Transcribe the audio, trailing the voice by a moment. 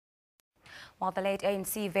While the late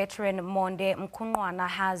ANC veteran Monde Mkhunqwana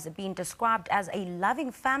has been described as a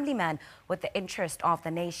loving family man with the interest of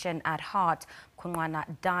the nation at heart, Mkhunqwana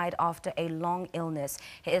died after a long illness.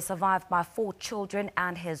 He is survived by 4 children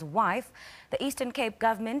and his wife. The Eastern Cape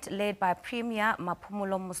government, led by Premier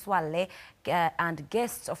Phumulo Masualle, and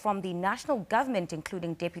guests from the national government,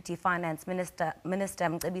 including Deputy Finance Minister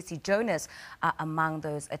Mcebisi Jonas, are among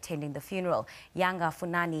those attending the funeral. Yanga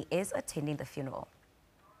Funani is attending the funeral.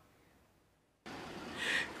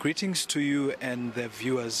 Greetings to you and the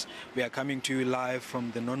viewers. We are coming to you live from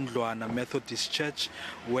the Monde Mkhunqwana Methodist Church,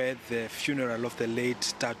 where the funeral of the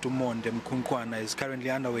late Tatu Monde Mkhunqwana is currently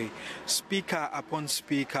underway. Speaker upon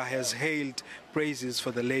speaker has hailed praises for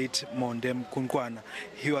the late Monde Mkhunqwana.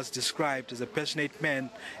 He was described as a passionate man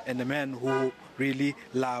and a man who really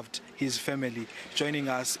loved his family. Joining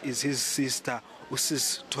us is his sister,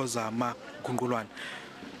 Usis Mkhunqwana.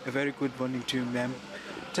 A very good morning to you, ma'am.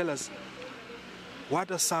 Tell us, what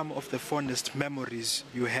are some of the fondest memories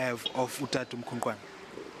you have of Utatu Mkhunqwana?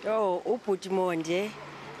 Oh, Uputi Monde,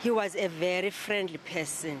 he was a very friendly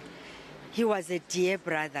person. He was a dear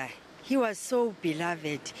brother. He was so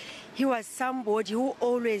beloved. He was somebody who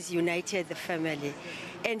always united the family.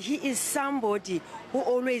 And he is somebody who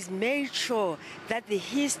always made sure that the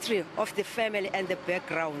history of the family and the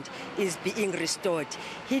background is being restored.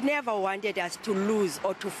 He never wanted us to lose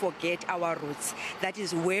or to forget our roots. That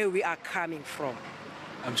is where we are coming from.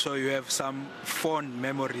 I'm sure you have some fond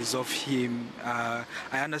memories of him. I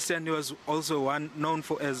understand he was also known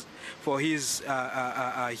for his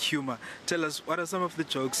humor. Tell us, what are some of the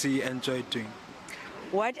jokes he enjoyed doing?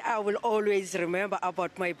 What I will always remember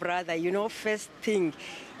about my brother, first thing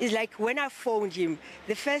is like when I phoned him,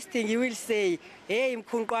 the first thing he will say, "Hey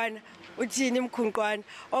Mkhunqwana, uthini Mkhunqwana?"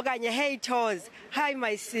 Okanye, "Hey Toz, hi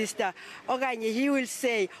my sister." Okanye, he will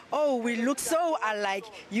say, "Oh, we look so alike,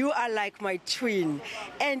 you are like my twin."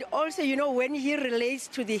 And also, when he relates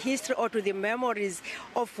to the history or to the memories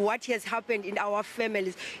of what has happened in our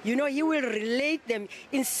families, he will relate them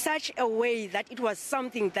in such a way that it was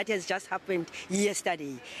something that has just happened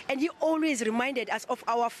yesterday. And he always reminded us of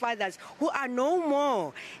our fathers who are no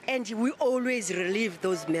more, and we always relive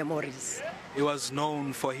those memories. He was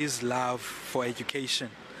known for his love for education.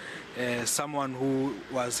 Someone who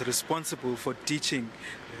was responsible for teaching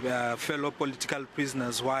fellow political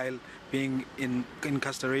prisoners while being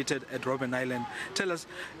incarcerated at Robben Island. Tell us,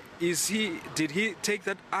 did he take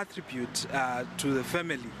that attribute to the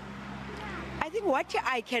family? I think what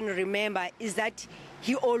I can remember is that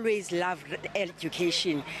he always loved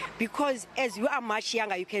education, because as we are much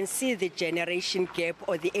younger, you can see the generation gap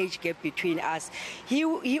or the age gap between us.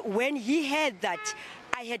 When he heard that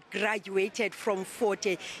I had graduated from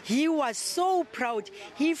 40, he was so proud.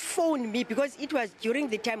 He phoned me, because it was during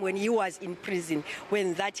the time when he was in prison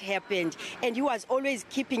when that happened, and he was always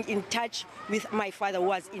keeping in touch with my father who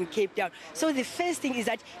was in Cape Town. So the first thing is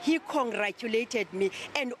that he congratulated me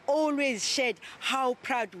and always shared how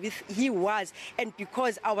proud he was, and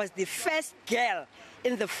because I was the first girl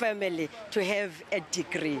in the family to have a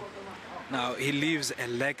degree. Now he leaves a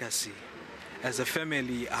legacy. As a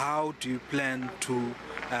family, how do you plan to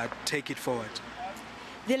take it forward?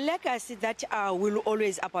 The legacy that will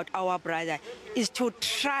always about our brother is to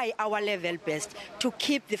try our level best to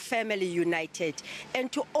keep the family united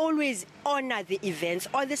and to always honor the events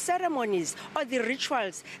or the ceremonies or the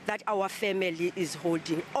rituals that our family is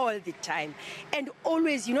holding all the time. And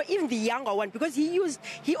always, even the younger one, because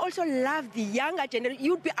he also loved the younger generation.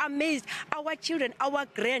 You'd be amazed, our children, our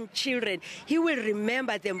grandchildren, he will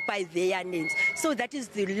remember them by their names. So that is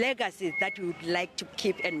the legacy that we would like to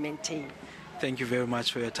keep and maintain. Thank you very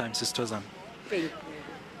much for your time, Sister Tozama. Thank you.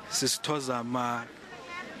 Sister Tozama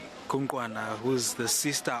Mkhunqwana, who's the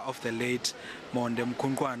sister of the late Monde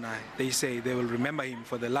Mkhunqwana. They say they will remember him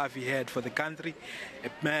for the love he had for the country,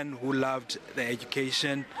 a man who loved the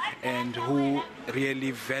education and who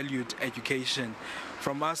really valued education.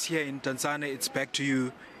 From us here in Tanzania, it's back to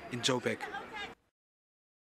you in Joburg.